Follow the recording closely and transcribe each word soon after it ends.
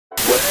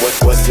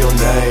What's your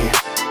name?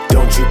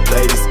 Don't you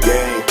play this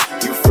game?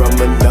 You from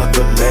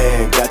another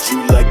land, got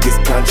you like it's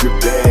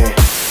contraband.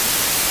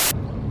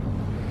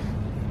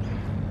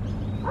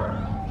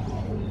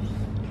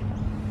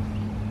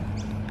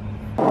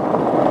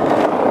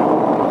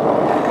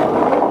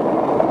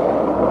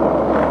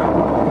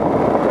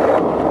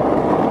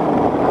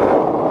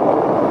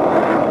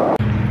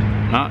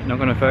 No, not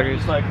gonna focus.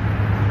 It's like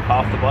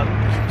half the button.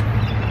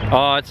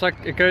 Oh, it's like,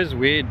 it goes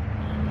weird.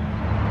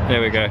 There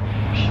we go.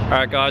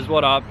 Alright guys,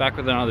 what up? Back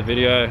with another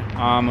video.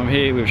 I'm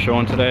here with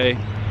Sean today.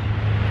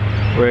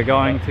 We're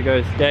going to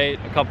go skate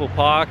a couple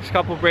parks,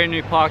 couple brand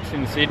new parks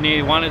in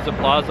Sydney. One is a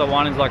Plaza,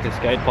 one is like a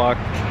skate park.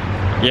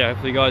 Yeah,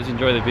 hopefully you guys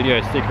enjoy the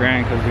video. Stick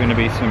around because there's going to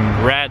be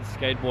some rad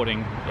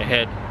skateboarding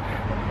ahead.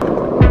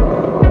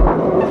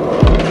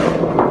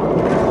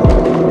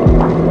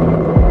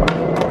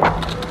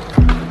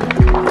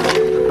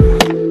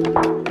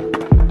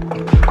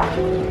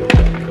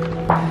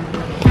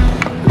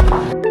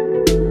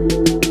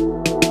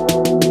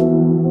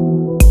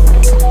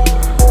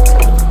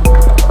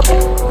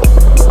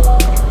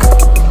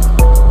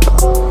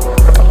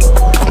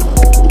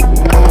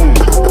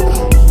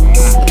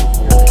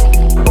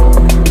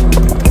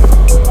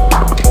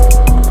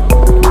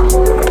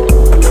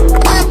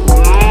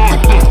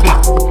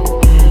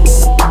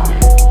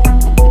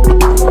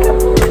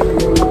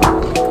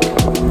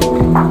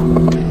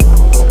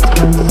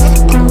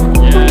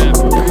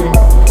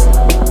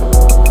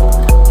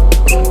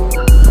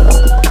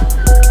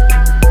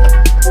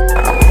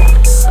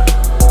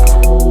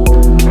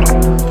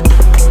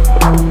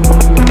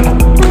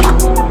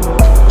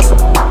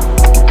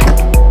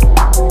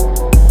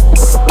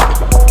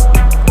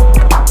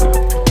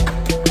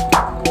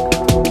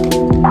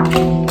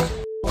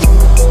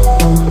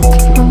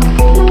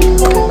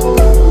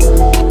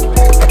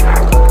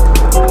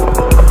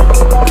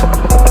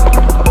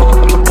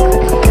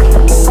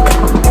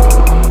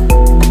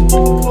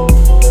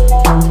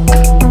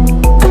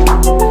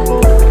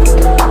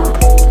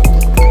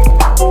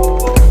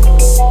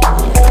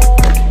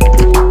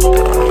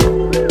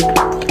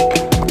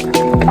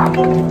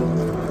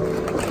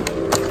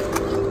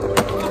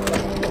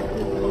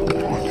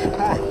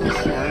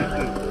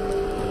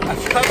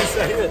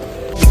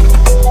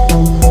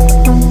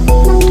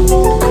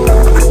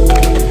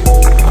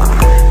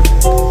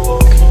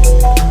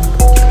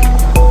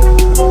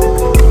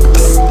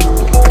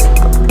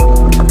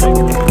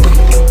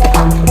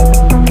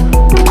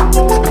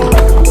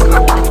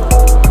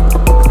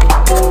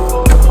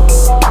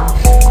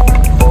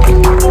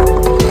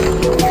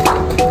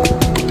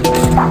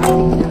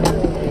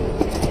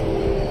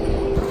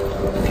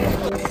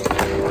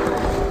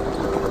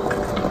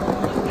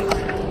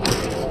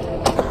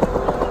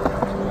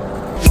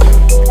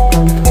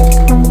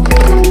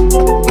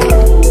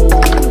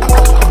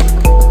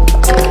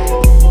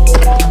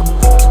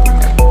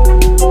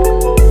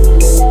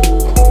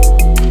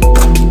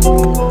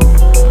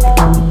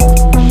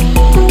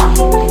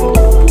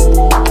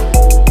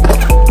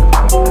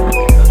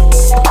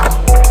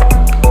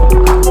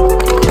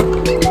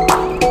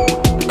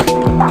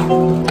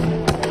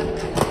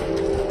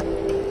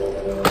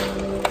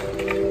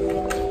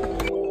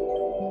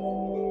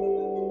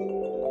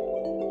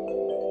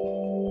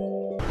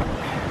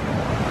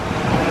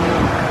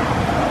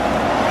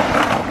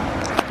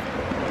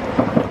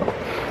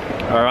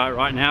 Alright,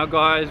 right now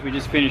guys, we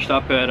just finished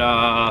up at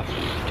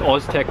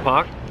Oztech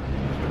Park.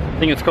 I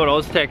think it's called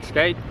Oztech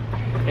Skate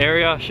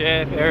area,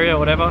 share area,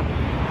 whatever.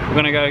 We're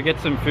gonna go get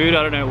some food,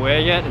 I don't know where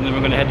yet, and then we're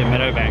gonna head to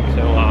Meadowbank.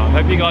 So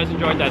hope you guys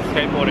enjoyed that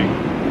skateboarding.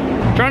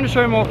 I'm trying to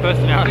show more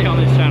personality on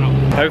this channel.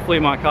 Hopefully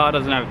my car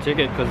doesn't have a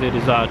ticket because it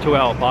is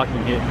 2-hour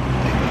parking here.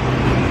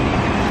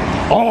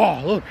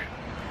 Oh, look!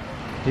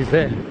 He's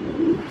there.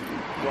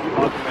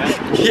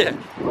 Yeah.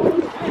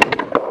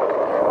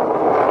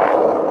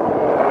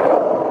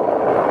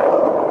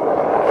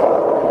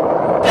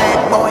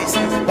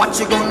 What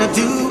you gonna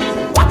do?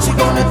 What you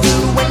gonna do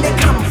when they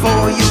come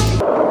for you?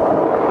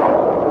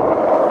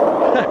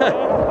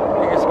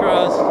 Fingers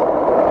crossed.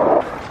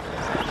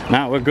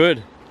 Nah, we're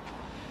good.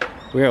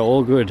 We are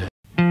all good.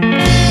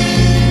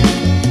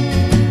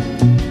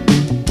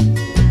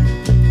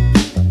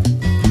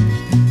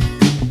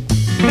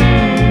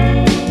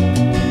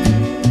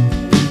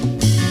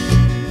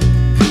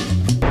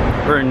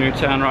 We're in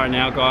Newtown right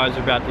now guys.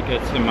 We're about to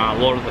get some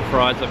Lord of the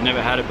Fries. I've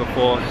never had it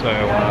before,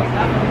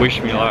 so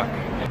wish me luck.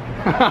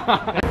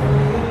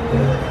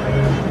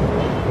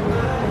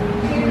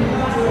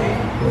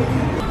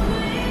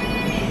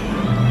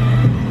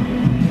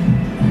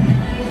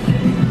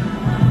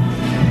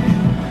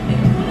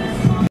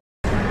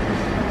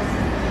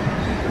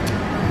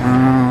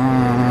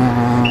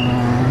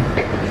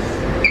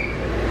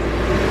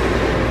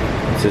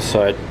 It's this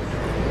side.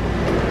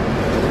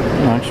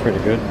 Oh, it's pretty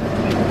good.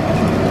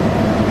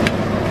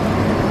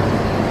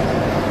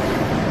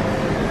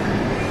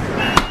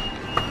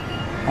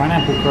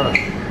 Pineapple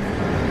crush.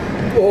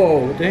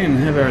 Oh, damn,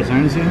 they have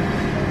Arizona's here.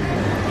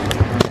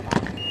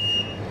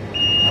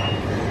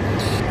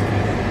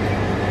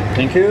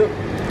 Thank you.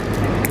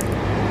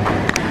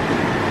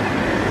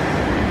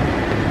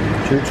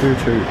 Toot, toot,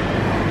 toot.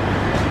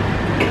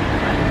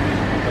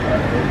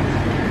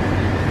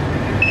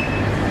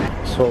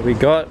 So what we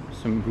got?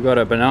 We got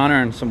a banana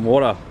and some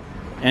water.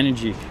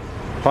 Energy.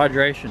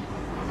 Hydration.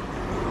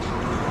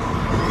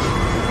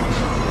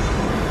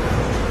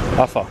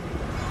 Buffer.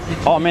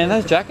 Oh man,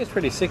 that jacket's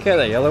pretty sick here,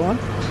 that yellow one.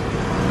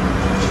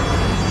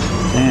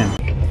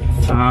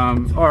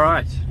 Damn.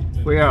 Alright.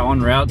 We are en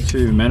route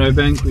to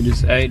Meadowbank. We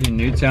just ate in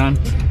Newtown.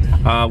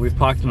 We've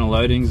parked in a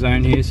loading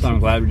zone here, so I'm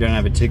glad we don't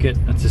have a ticket.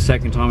 That's the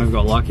second time we've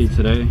got lucky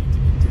today.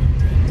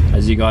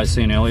 As you guys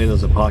seen earlier,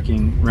 there's a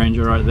parking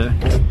ranger right there.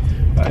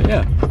 But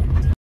yeah.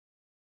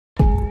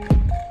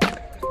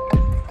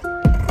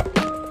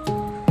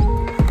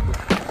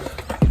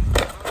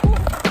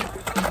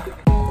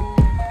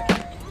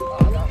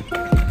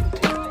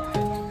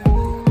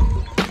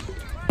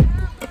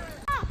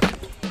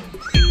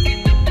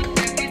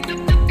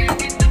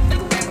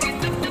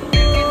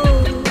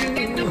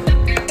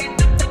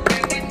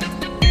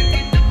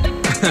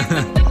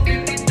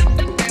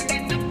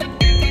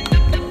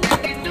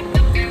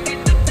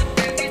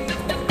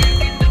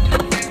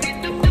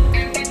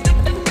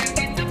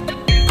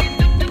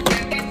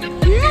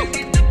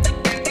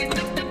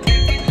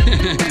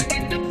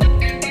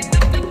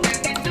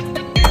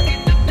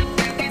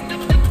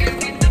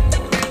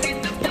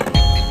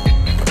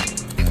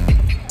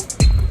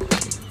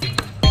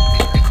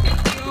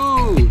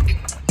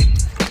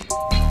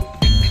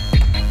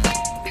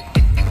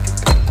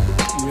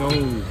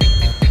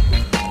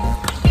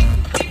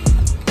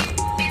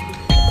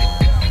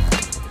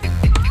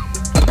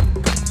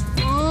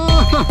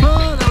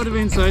 That would have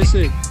been so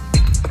sick.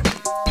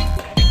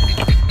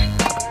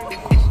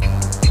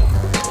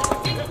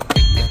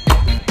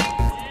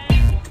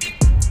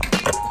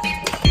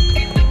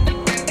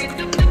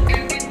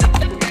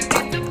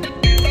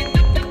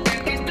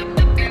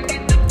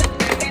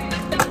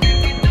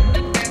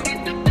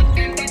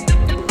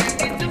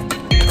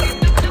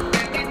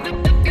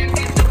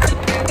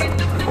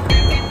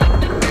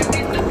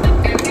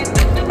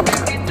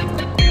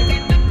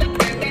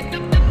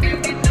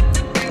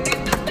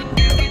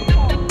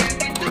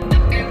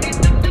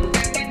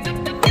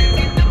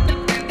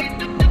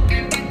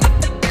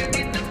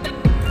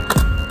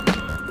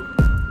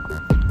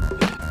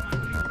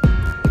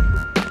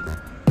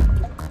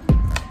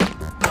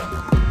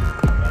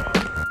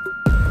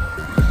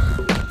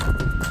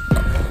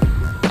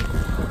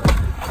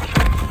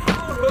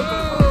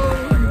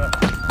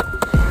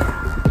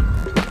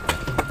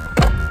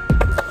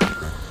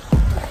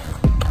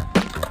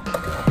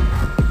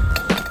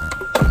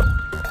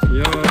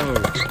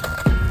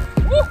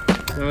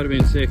 That would have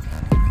been sick.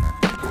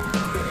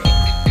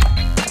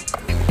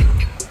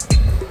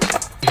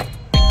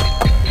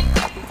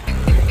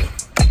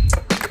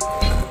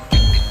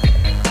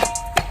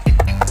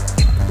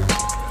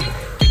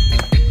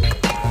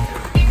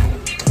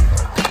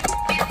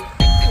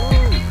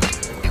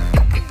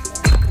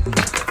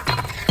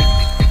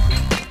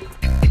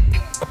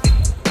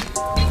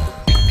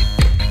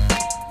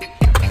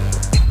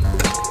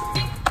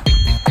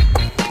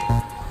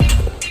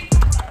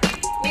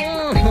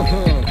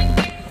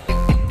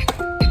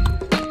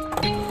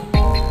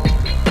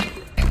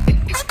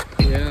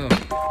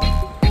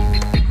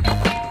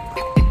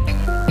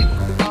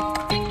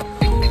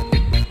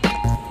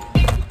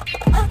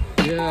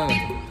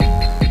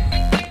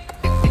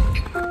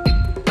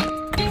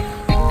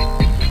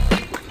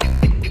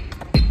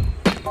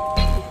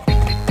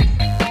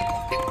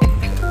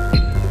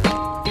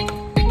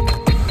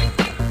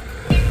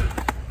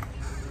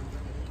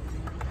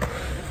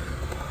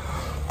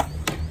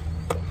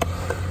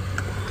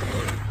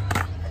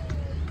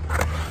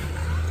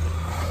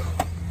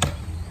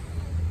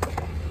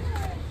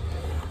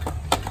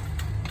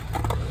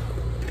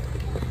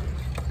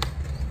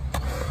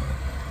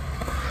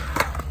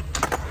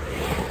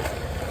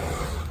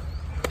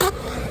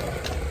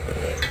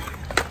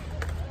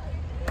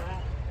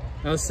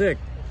 That was sick.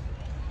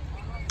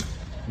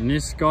 And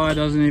this guy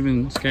doesn't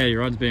even skate, he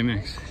rides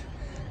BMX.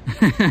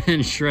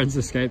 And shreds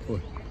the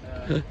skateboard.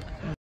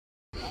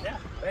 Yeah,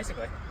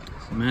 basically.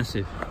 It's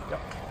massive.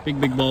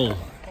 Big bowl.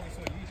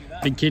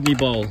 Big kidney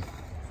bowl.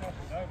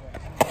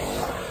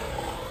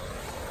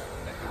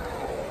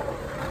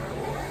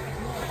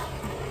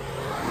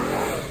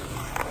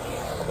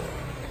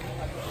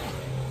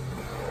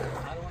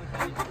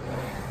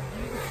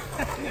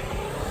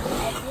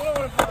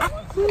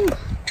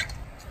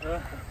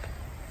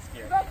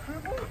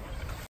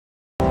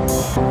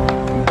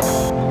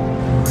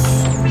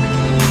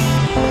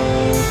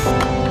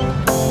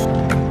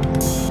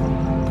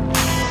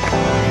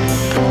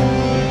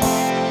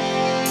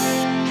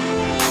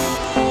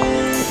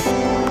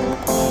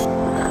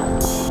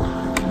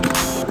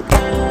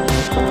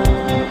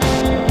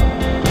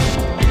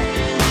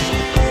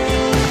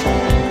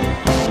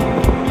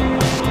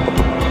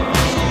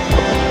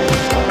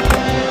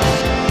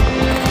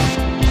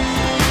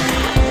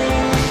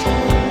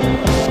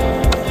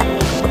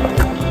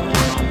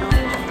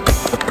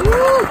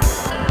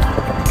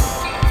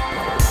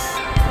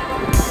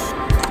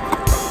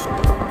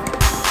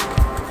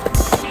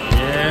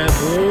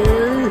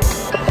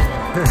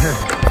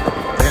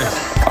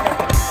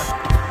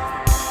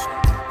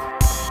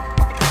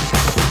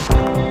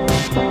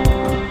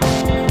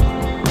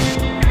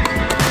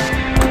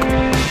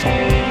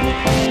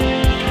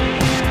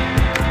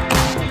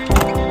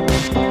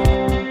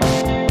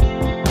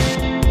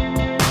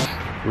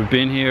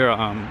 been here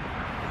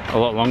a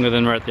lot longer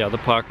than we're at the other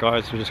park,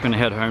 guys. We're just gonna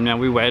head home now.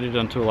 We waited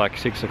until like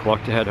 6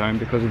 o'clock to head home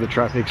because of the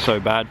traffic so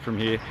bad from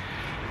here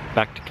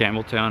back to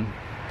Campbelltown.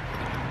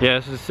 Yeah,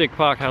 this is a sick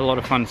park. Had a lot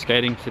of fun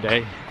skating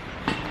today.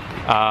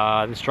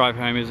 This drive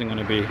home isn't going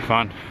to be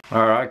fun.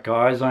 Alright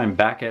guys, I'm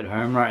back at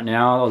home right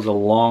now. It was a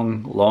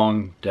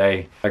long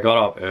day. I got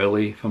up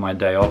early for my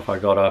day off. I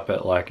got up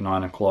at like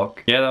 9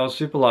 o'clock. Yeah, that was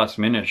super last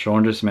minute.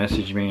 Sean just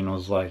messaged me and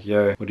was like,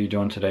 yo, what are you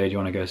doing today? Do you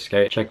want to go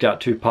skate? Checked out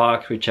 2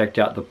 parks. We checked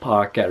out the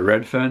park at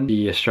Redfern,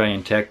 the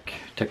Australian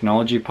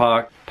Technology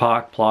Park,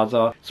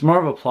 Plaza. It's more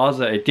of a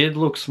plaza. It did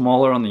look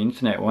smaller on the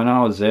internet. When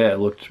I was there, it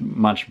looked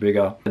much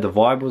bigger. The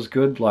vibe was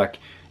good. Like,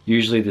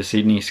 usually the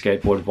Sydney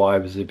skateboard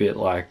vibe is a bit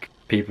like,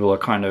 people are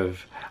kind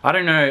of, I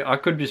don't know, I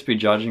could just be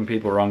judging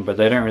people wrong, but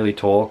they don't really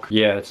talk.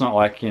 Yeah, it's not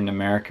like in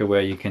America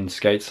where you can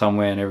skate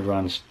somewhere and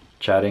everyone's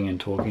chatting and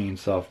talking and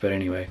stuff. But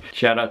anyway,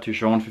 shout out to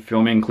Sean for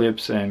filming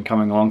clips and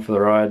coming along for the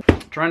ride.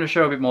 Trying to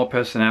show a bit more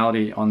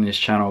personality on this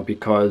channel,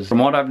 because from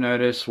what I've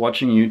noticed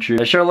watching YouTube,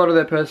 they show a lot of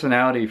their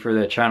personality for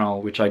their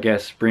channel, which I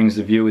guess brings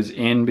the viewers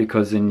in,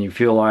 because then you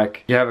feel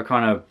like you have a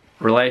kind of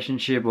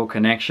relationship or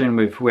connection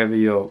with whoever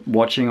you're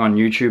watching on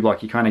YouTube.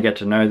 Like, you kind of get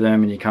to know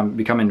them and you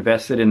become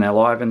invested in their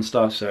life and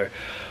stuff. So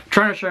I'm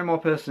trying to show more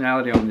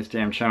personality on this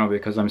damn channel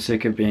because I'm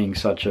sick of being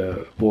such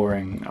a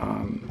boring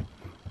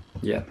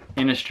yeah.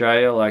 In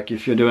Australia, like,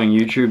 if you're doing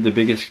YouTube, the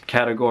biggest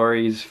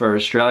categories for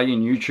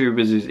Australian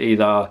YouTubers is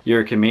either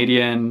you're a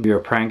comedian, you're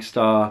a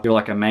prankster, you're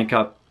like a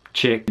makeup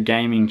chick,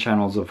 gaming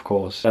channels, of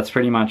course. That's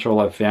pretty much all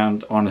I've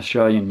found on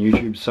Australian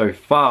YouTube so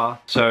far.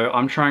 So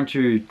I'm trying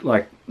to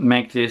like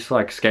make this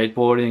like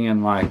skateboarding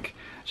and like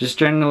just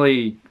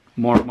generally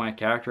more of my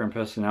character and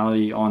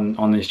personality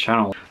on this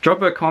channel.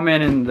 Drop a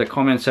comment in the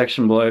comment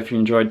section below if you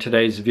enjoyed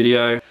today's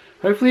video.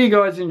 Hopefully you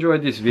guys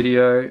enjoyed this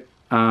video.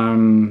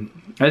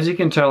 As you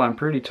can tell, I'm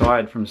pretty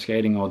tired from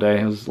skating all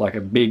day. It was like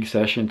a big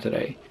session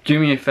today. Do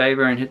me a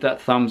favor and hit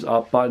that thumbs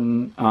up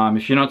button.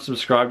 If you're not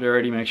subscribed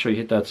already, make sure you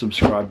hit that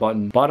subscribe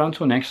button. But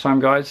until next time,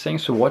 guys,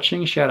 thanks for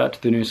watching. Shout out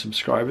to the new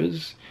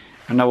subscribers,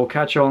 and I will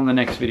catch you all in the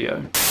next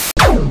video.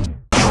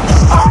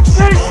 I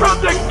came from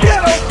the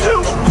ghetto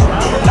too,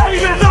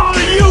 same as all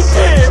of you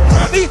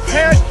kids. These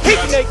parents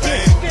teaching their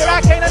kids,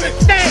 I can't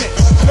understand it.